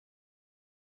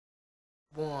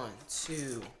1,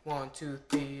 2, 1, 2,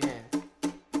 3, and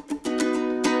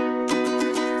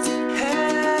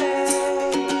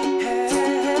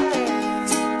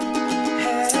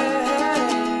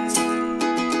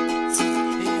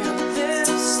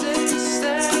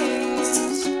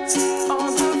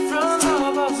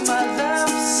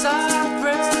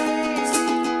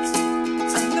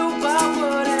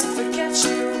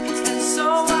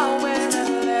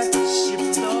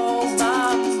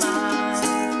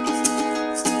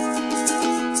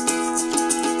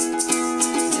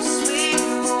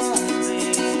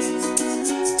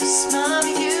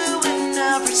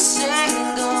every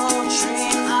single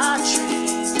dream I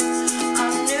dreamed, I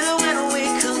knew when we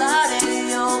collided,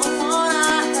 you're the one I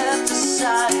have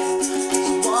decided is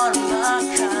one of my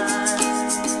kind.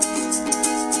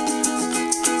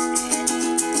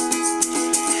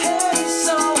 Hey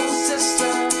soul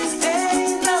sister,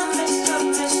 ain't that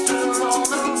Mr. on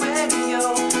the radio,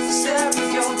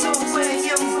 stereo, the way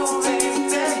you're moving,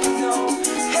 baby, you know.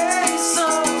 Hey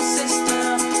soul sister,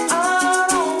 I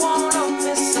don't wanna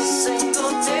miss a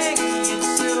single thing you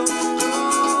do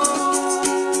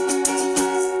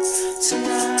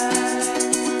tonight.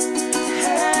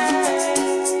 Hey,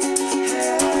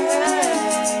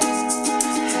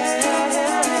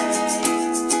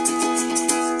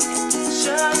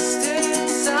 just in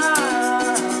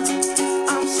time.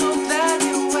 I'm so glad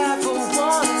you ever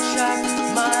wanna try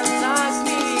my like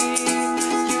me.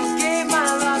 You gave my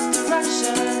life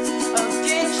direction,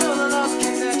 against your love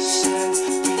connection.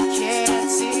 We can't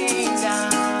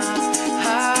deny.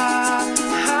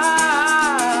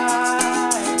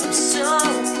 I'm so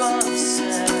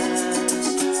obsessed.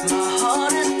 My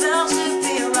heart is bound to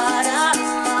be right out of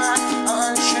my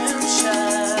untrimmed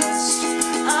chest.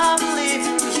 I believe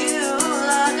in you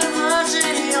like a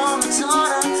virgin on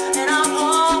Madonna, and I'm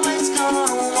always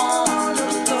gonna wanna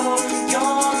blow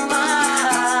your mind.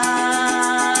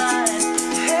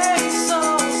 Hey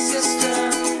soul sister,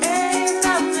 ain't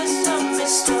that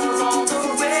Mr. on the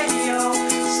radio,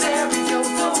 stereo,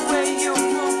 the way you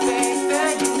move, baby,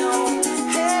 you know.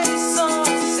 Hey soul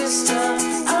sister,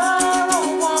 I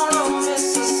don't wanna miss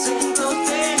a single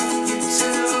thing you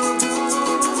do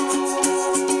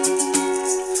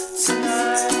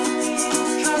tonight.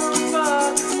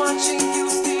 Watching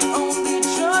you's the only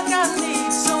drug I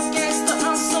need. So gangsta,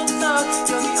 I'm so thug.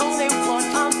 You're the only one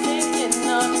I'm thinking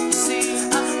of. You see,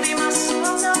 I can be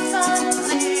myself now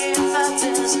finally. In fact,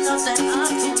 there's nothing I